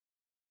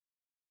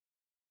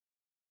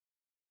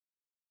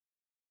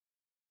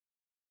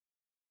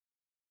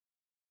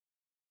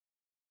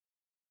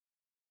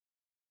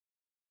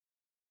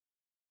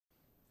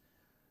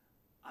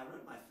I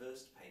wrote my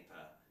first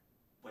paper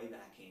way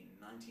back in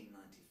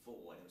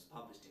 1994 and it was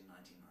published in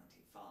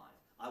 1995.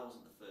 I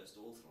wasn't the first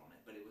author on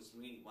it, but it was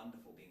really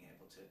wonderful being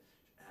able to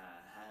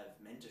have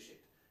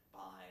mentorship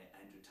by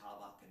Andrew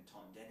Tarbuck and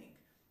Tom Denning,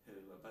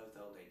 who are both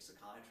old age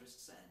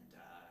psychiatrists and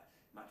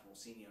much more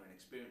senior and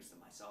experienced than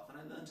myself, and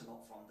I learned a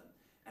lot from them.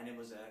 And it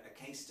was a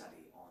case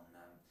study on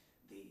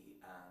the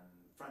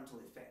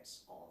frontal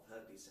effects of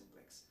herpes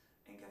simplex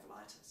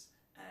encephalitis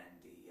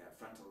and the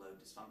frontal lobe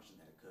dysfunction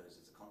that occurs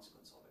as a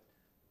consequence of it.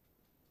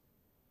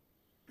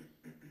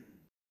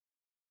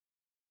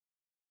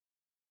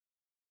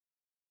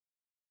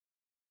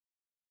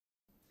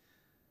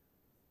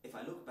 If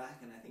I look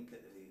back and I think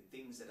at the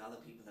things that other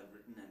people have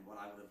written and what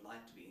I would have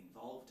liked to be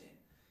involved in,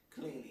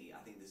 clearly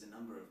I think there's a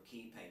number of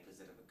key papers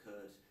that have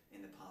occurred in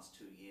the past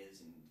 2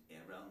 years in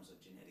realms of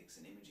genetics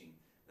and imaging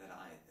that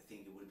I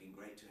think it would have been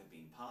great to have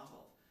been part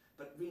of.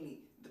 But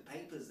really, the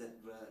papers that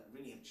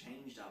really have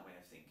changed our way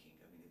of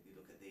thinking, I mean, if you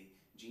look at the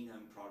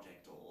Genome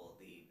Project or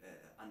the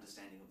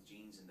understanding of the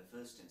genes in the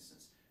first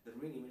instance, the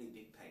really, really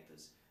big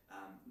papers,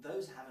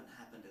 those haven't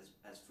happened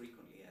as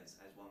frequently as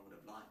one would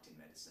have liked in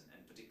medicine,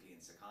 and particularly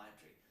in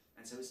psychiatry.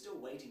 And so we're still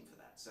waiting for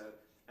that. So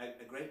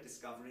a great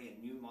discovery, a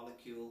new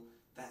molecule,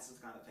 that's the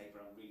kind of paper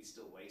I'm really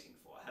still waiting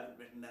for. I haven't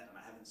written that and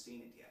I haven't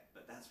seen it yet,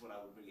 but that's what I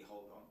would really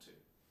hold on to.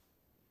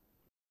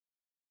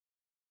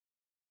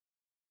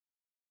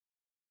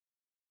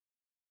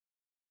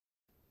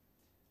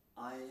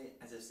 I,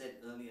 as I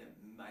said earlier,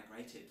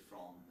 migrated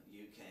from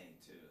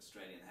UK to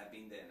Australia and have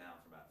been there now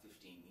for about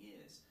 15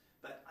 years.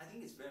 But I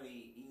think it's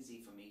very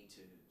easy for me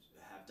to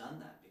have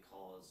done that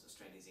because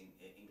Australia is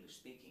English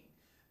speaking.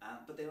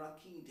 But there are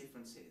key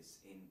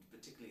differences,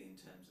 particularly in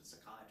terms of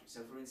psychiatry.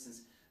 So for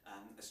instance,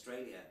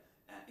 Australia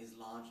is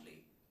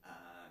largely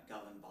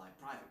governed by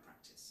private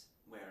practice,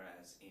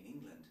 whereas in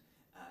England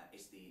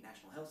it's the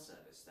National Health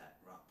Service that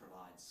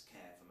provides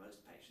care for most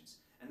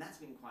patients. And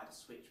that's been quite a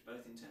switch,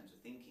 both in terms of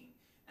thinking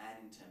and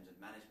in terms of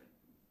management.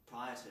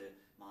 Prior to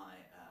my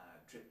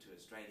trip to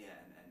Australia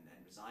and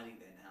residing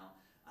there now,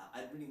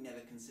 I'd really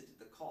never considered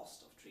the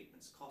cost of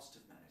treatments, cost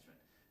of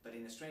management. But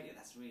in Australia,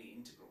 that's really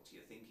integral to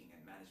your thinking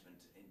and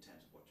management in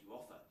terms of what you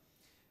offer.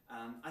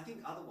 I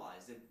think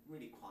otherwise they're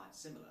really quite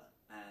similar,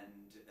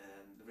 and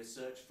the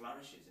research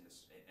flourishes in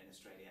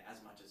Australia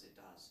as much as it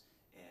does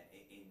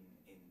in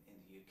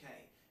the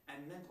UK.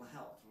 And mental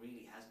health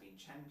really has been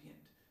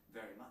championed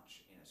very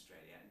much in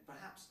Australia, and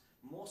perhaps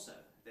more so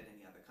than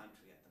any other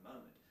country at the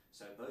moment.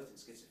 So both in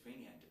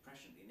schizophrenia and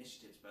depression, the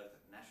initiatives both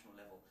at the national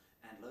level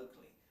and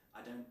locally,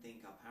 I don't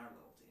think are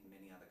paralleled in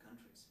many other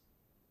countries.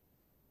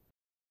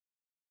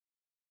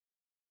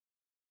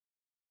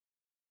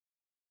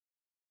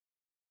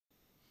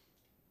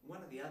 One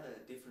of the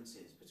other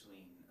differences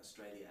between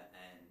Australia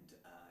and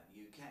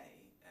UK,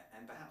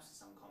 and perhaps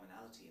some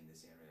commonality in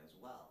this area as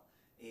well,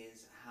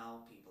 is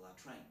how people are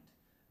trained.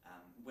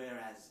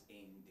 Whereas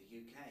in the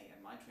UK,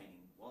 and my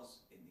training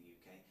was in the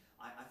UK,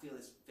 I feel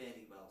it's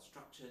fairly well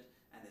structured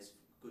and there's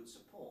good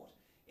support.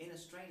 In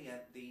Australia,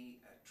 the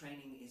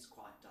training is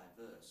quite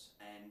diverse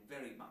and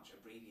very much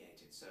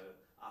abbreviated. So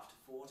after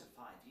 4 to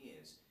 5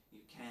 years,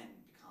 you can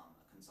become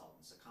a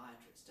consultant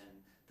psychiatrist.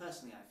 And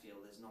personally, I feel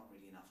there's not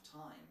really enough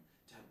time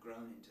to have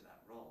grown into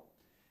that role.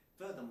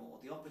 Furthermore,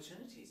 the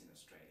opportunities in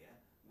Australia,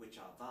 which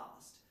are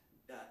vast,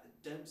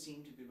 don't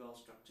seem to be well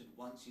structured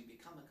once you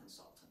become a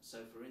consultant.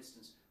 So for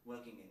instance,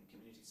 working in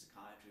community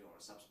psychiatry or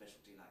a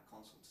subspecialty like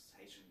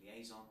consultation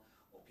liaison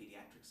or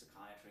pediatric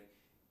psychiatry,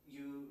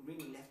 you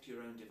really left to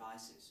your own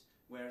devices.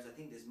 Whereas I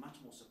think there's much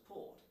more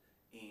support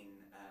in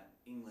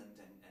England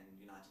and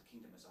United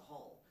Kingdom as a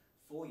whole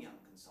for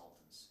young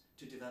consultants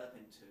to develop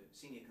into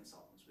senior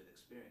consultants with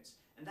experience.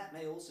 And that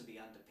may also be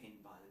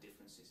underpinned by the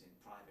differences in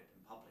private and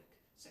public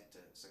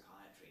sector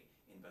psychiatry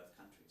in both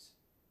countries.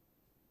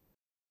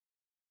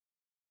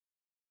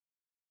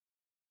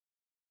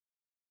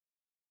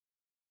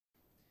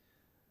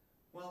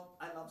 Well,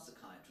 I love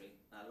psychiatry,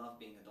 I love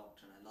being a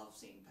doctor, and I love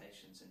seeing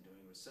patients and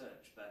doing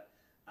research, but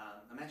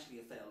I'm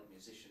actually a failed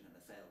musician and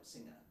a failed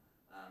singer.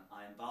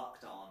 I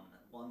embarked on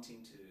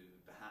wanting to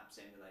perhaps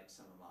emulate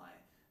some of my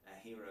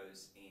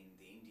heroes in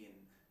the Indian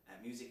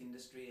music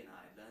industry, and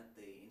I learnt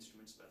the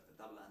instruments, both the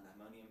tabla and the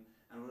harmonium,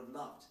 and would have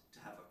loved to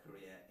have a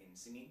career in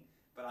singing.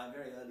 But I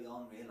very early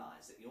on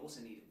realised that you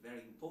also need a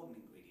very important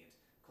ingredient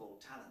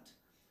called talent.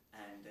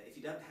 And if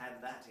you don't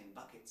have that in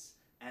buckets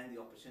and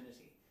the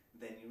opportunity,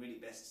 then you're really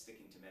best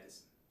sticking to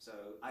medicine.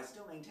 So I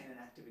still maintain an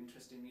active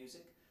interest in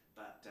music,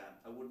 but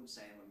I wouldn't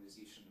say I'm a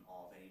musician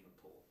of any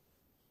rapport.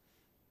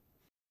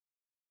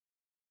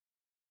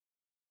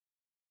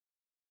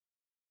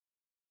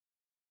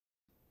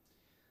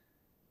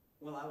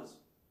 Well, I was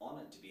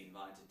honoured to be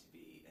invited to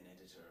be an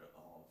editor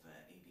of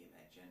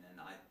EBMH, and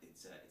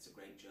it's a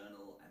great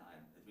journal, and I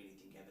really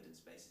think evidence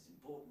base is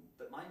important.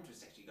 But my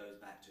interest actually goes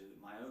back to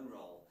my own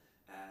role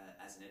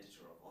as an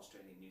editor of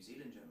Australian New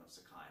Zealand Journal of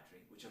Psychiatry,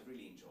 which I've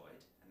really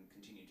enjoyed and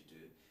continue to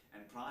do.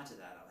 And prior to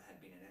that, I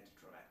had been an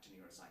editor of Acta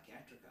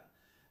Neuropsychiatrica.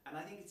 And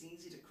I think it's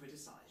easy to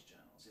criticise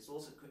journals. journals. It's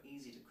also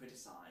easy to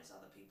criticize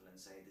other people and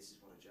say this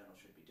is what a journal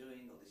should be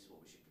doing or this is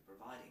what we should be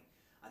providing.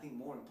 I think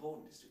more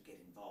important is to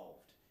get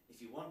involved.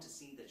 If you want to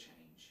see the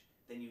change,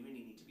 then you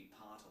really need to be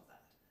part of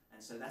that. And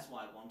so that's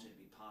why I wanted to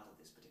be part of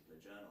this particular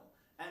journal.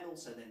 And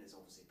also then there's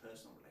obviously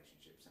personal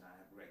relationships, and I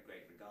have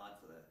great regard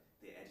for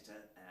the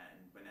editor.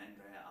 And when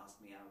Andrea asked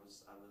me, I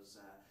was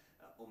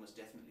almost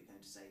definitely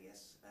going to say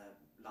yes,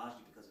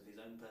 largely because of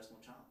his own personal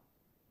charm.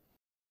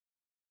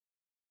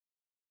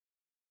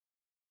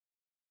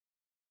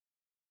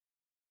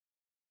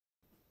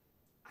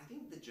 I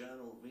think the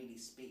journal really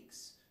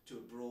speaks to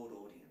a broad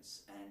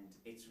audience, and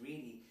it's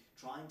really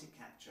trying to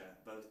capture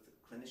both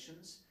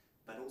clinicians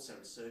but also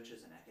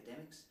researchers and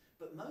academics,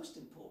 but most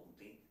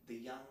importantly the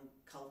young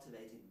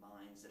cultivated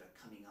minds that are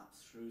coming up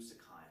through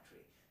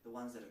psychiatry, the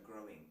ones that are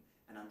growing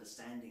and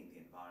understanding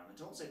the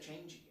environment and also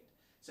changing it.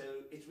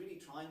 So it's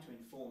really trying to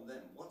inform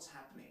them what's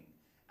happening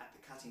at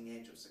the cutting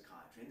edge of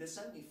psychiatry. And there's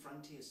so many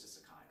frontiers to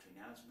psychiatry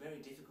now, it's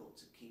very difficult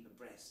to keep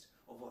abreast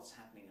of what's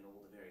happening in all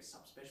the various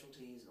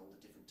subspecialties and all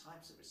the different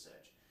types of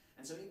research.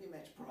 And so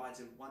EBMH provides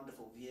a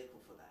wonderful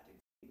vehicle for that.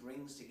 It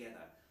brings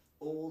together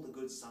all the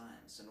good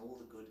science and all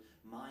the good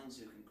minds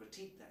who can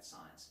critique that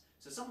science.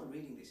 So someone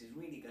reading this is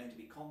really going to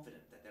be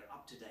confident that they're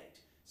up to date.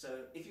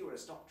 So if you were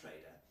a stock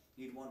trader,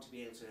 you'd want to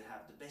be able to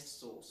have the best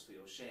source for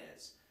your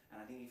shares.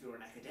 And I think if you're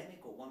an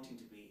academic or wanting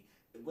to be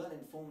well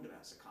informed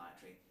about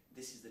psychiatry,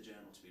 this is the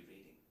journal to be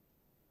reading.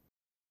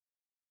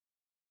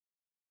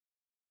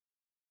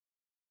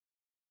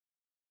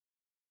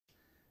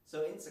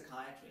 So in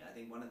psychiatry, I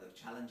think one of the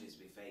challenges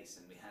we face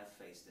and we have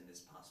faced in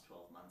this past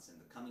 12 months and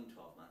the coming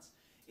 12 months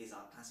is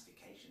our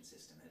classification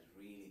system has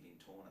really been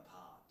torn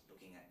apart.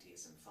 Looking at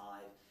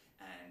DSM-5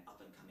 and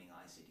up and coming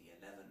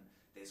ICD-11,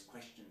 there's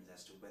questions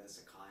as to whether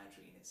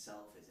psychiatry in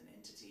itself is an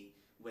entity,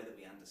 whether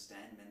we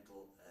understand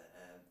mental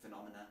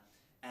phenomena,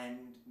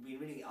 and we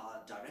really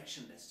are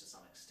directionless to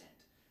some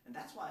extent. And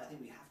that's why I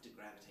think we have to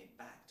gravitate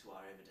back to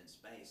our evidence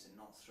base and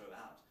not throw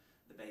out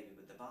the baby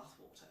with the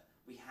bathwater.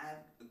 We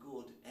have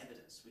good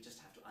evidence, we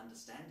just have to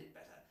understand it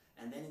better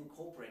and then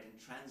incorporate and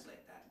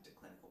translate that into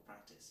clinical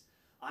practice.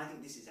 I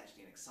think this is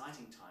actually an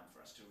exciting time for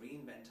us to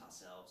reinvent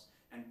ourselves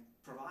and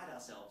provide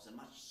ourselves a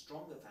much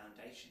stronger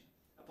foundation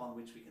upon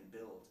which we can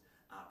build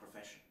our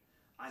profession.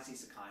 I see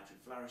psychiatry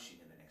flourishing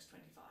in the next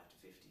 25 to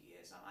 50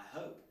 years, and I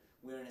hope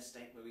we're in a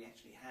state where we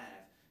actually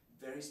have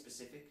very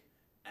specific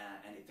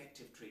and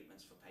effective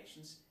treatments for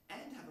patients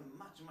and have a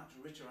much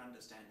richer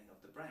understanding of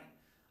the brain.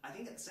 I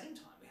think at the same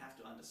time we have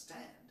to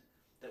understand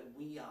that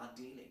we are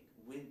dealing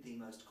with the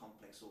most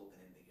complex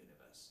organ in the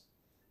universe.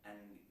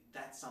 And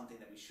that's something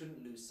that we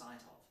shouldn't lose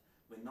sight of.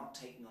 We're not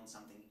taking on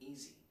something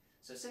easy.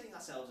 So setting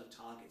ourselves of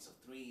targets of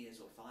 3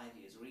 years or 5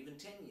 years or even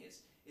 10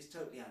 years is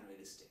totally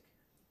unrealistic.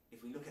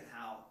 If we look at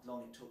how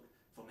long it took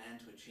for man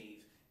to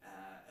achieve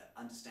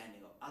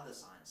understanding of other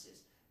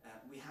sciences,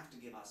 we have to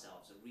give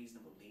ourselves a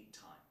reasonable lead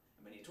time.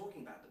 And when you're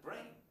talking about the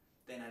brain,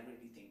 then I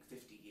really think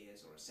 50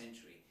 years or a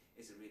century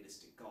is a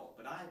realistic goal.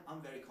 But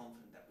I'm very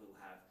confident that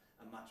we'll have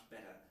a much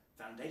better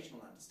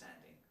foundational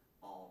understanding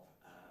of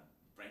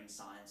brain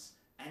science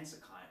and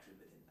psychiatry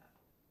within that.